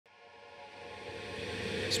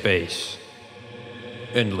Space.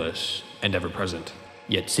 Endless and ever-present,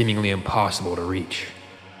 yet seemingly impossible to reach.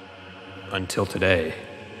 Until today.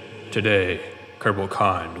 Today,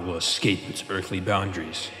 kerbal-kind will escape its earthly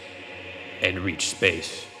boundaries and reach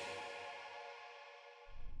space.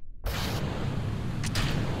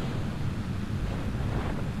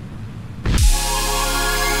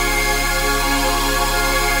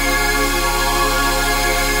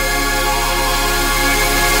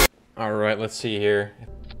 Alright, let's see here.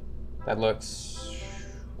 That looks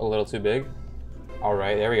a little too big.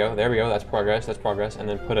 Alright, there we go, that's progress, and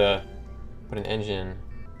then put an engine.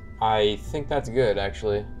 I think that's good,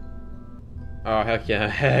 actually. Oh, heck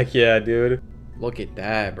yeah, dude. Look at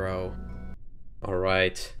that, bro.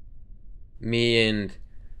 Alright. Me and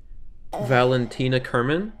Valentina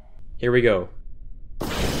Kerman. Here we go.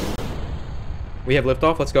 We have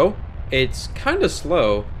liftoff, let's go. It's kind of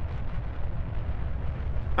slow.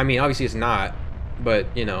 I mean, obviously it's not, but,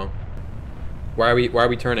 you know. Why are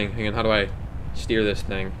we turning? Hang on, how do I steer this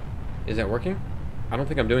thing? Is that working? I don't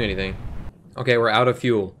think I'm doing anything. Okay, we're out of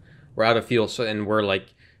fuel. So, and we're,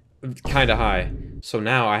 like, kind of high. So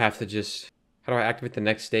now I have to just... How do I activate the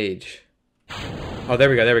next stage? Oh, there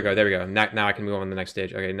we go. Now I can move on to the next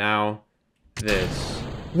stage. Okay, now this.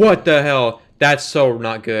 What the hell? That's so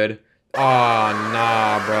not good. Oh,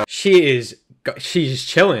 nah, bro. She's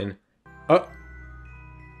chilling. Oh.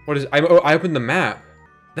 What is... I opened the map.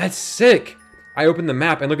 That's sick. I opened the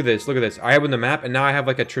map, and look at this. I opened the map, and now I have,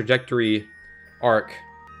 like, a trajectory arc.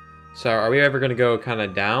 So, are we ever gonna go kind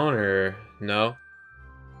of down, or no?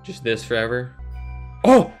 Just this forever?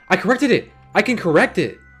 Oh! I corrected it! I can correct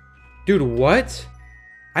it! Dude, what?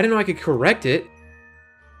 I didn't know I could correct it.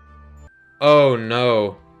 Oh,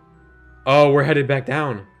 no. Oh, we're headed back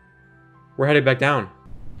down. We're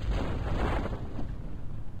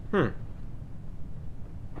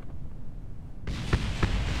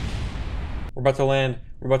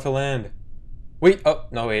about to land. Wait, oh,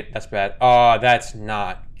 no, wait, that's bad. Oh, that's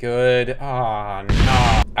not good. Oh,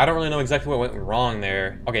 no. I don't really know exactly what went wrong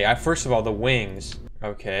there. Okay, first of all, the wings.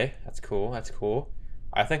 Okay, that's cool.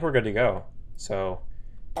 I think we're good to go. So,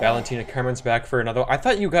 Valentina Kerman's back for another. I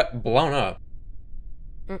thought you got blown up.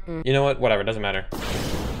 You know what? Whatever, doesn't matter.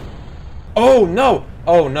 Oh, no!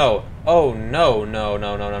 Oh, no. Oh,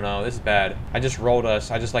 no. This is bad. I just rolled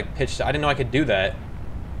us. I just, like, pitched. I didn't know I could do that.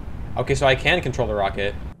 Okay, so I can control the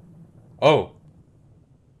rocket. Oh.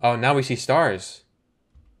 Oh, now we see stars.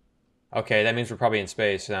 Okay, that means we're probably in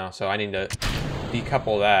space now, so I need to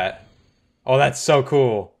decouple that. Oh, that's so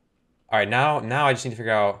cool. Alright, now I just need to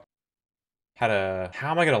figure out how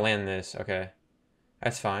am I gonna land this? Okay.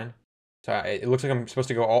 That's fine. So it looks like I'm supposed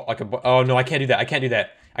to go all like oh no, I can't do that.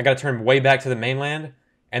 I gotta turn way back to the mainland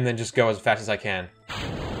and then just go as fast as I can.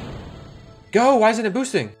 Go! Why isn't it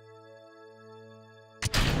boosting?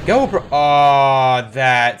 Go, bro. Oh,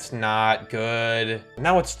 that's not good.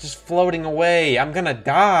 Now it's just floating away. I'm gonna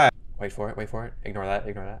die. Wait for it. Ignore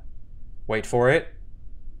that. Wait for it.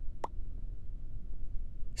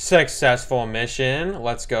 Successful mission.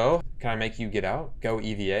 Let's go. Can I make you get out? Go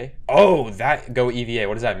EVA. Oh, go EVA.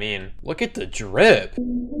 What does that mean? Look at the drip.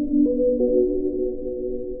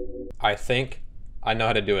 I think I know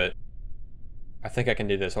how to do it. I think I can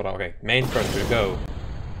do this. Hold on. Okay. Main thruster. Go.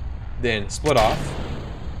 Then split off.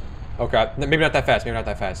 Okay, maybe not that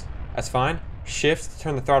fast. That's fine. Shift,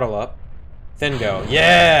 turn the throttle up, then go.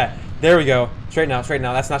 Yeah! There we go. Straight now.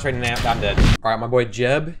 That's not straightening out. I'm dead. All right, my boy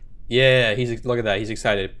Jeb. Yeah, look at that. He's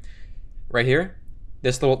excited. Right here,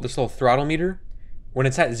 this little throttle meter. When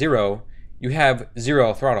it's at 0, you have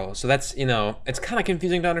 0 throttle. So that's, you know, it's kind of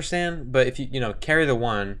confusing to understand. But if you carry the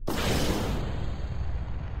 1,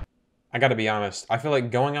 I got to be honest. I feel like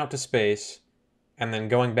going out to space and then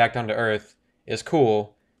going back down to Earth is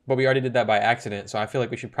cool. But we already did that by accident, so I feel like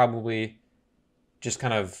we should probably just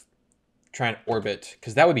kind of try and orbit,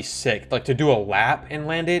 because that would be sick. Like, to do a lap and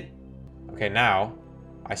land it. Okay, now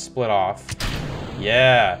I split off.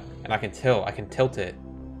 Yeah, and I can tilt it.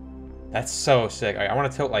 That's so sick. I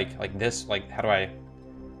want to tilt like this. Like, how do I?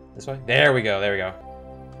 This way? There we go.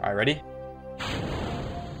 All right, ready?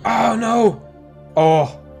 Oh, no!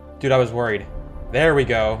 Oh, dude, I was worried. There we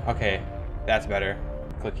go. Okay, that's better.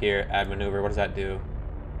 Click here, add maneuver. What does that do?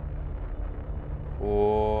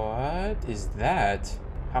 What is that?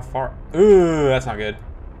 How far? Ooh, that's not good.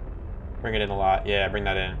 Bring it in a lot. Yeah, bring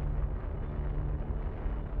that in.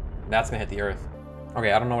 That's gonna hit the Earth.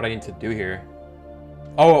 Okay, I don't know what I need to do here.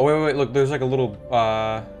 Oh, wait, look, there's like a little,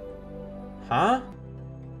 huh?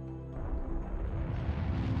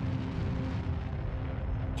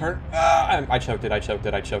 Turn, I choked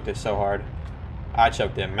it so hard. I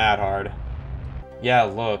choked it mad hard. Yeah,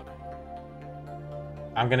 look.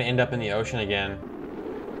 I'm gonna end up in the ocean again.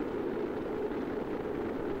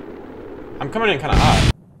 I'm coming in kind of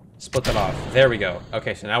hot. Split that off. There we go.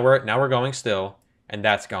 Okay, so now we're going still, and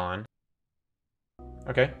that's gone.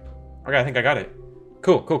 Okay. Okay, I think I got it.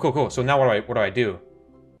 Cool, cool, cool, cool. So now what do I do?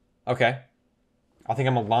 Okay. I think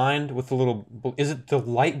I'm aligned with the little... Is it the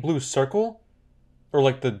light blue circle? Or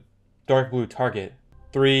like the dark blue target?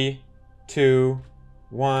 3, 2,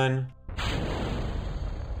 1...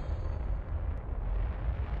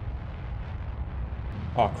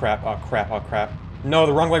 Oh crap, oh crap, oh crap. No,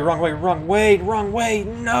 the wrong way, wrong way, wrong way, wrong way,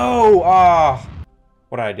 no! Ah!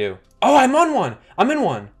 What did I do? Oh, I'm on one! I'm in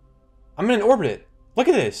one! I'm in an orbit. Look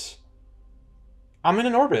at this. I'm in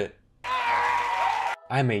an orbit.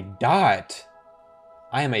 I'm a dot.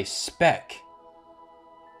 I am a speck.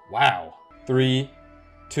 Wow. 3,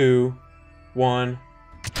 2, 1.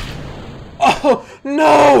 Oh,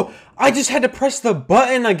 no! I just had to press the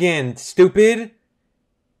button again, stupid.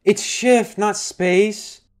 It's shift, not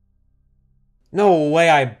space. No way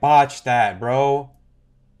I botched that, bro.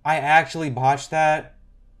 I actually botched that?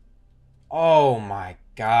 Oh my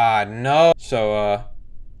god, no. So,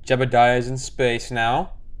 Jebediah is in space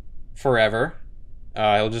now. Forever.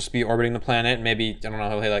 He'll just be orbiting the planet. Maybe, I don't know,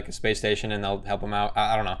 he'll hit like a space station and they'll help him out.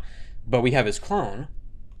 I don't know. But we have his clone,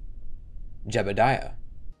 Jebediah.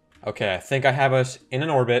 Okay, I think I have us in an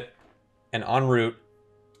orbit and en route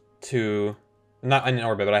to... Not in an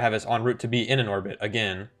orbit, but I have us en route to be in an orbit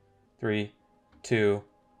again. 3, 2,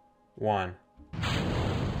 1.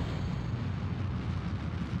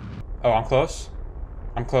 Oh, I'm close?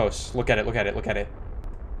 I'm close. Look at it, look at it, look at it.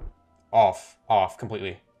 Off. Off,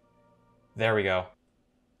 completely. There we go.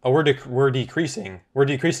 Oh, we're decreasing. We're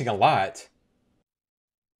decreasing a lot.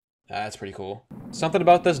 That's pretty cool. Something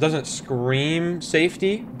about this doesn't scream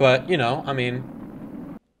safety, but, you know, I mean...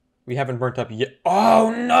 We haven't burnt up yet.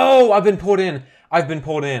 Oh, no! I've been pulled in. I've been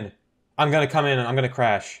pulled in. I'm gonna come in and I'm gonna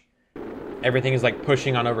crash. Everything is, like,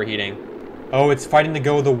 pushing on overheating. Oh, it's fighting to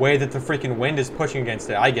go the way that the freaking wind is pushing against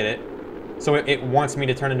it. I get it. So it wants me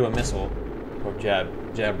to turn into a missile. Oh,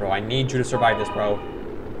 Jeb, bro. I need you to survive this, bro.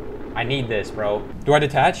 I need this, bro. Do I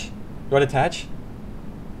detach? Do I detach?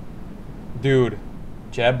 Dude.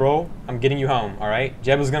 Jeb, bro. I'm getting you home, alright?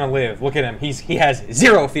 Jeb is gonna live. Look at him. He has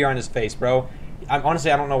zero fear on his face, bro.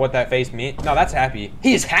 Honestly, I don't know what that face means. No, that's happy.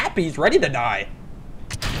 He's happy. He's ready to die.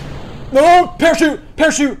 No! Parachute!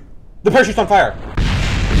 Parachute! The parachute's on fire.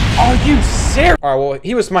 Are you serious? Alright, well,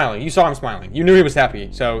 he was smiling. You saw him smiling. You knew he was happy,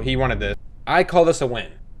 so he wanted this. I call this a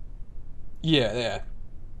win. Yeah, yeah.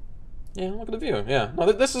 Yeah, look at the view. Yeah.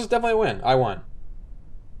 No, this is definitely a win. I won.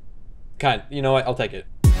 You know what? I'll take it.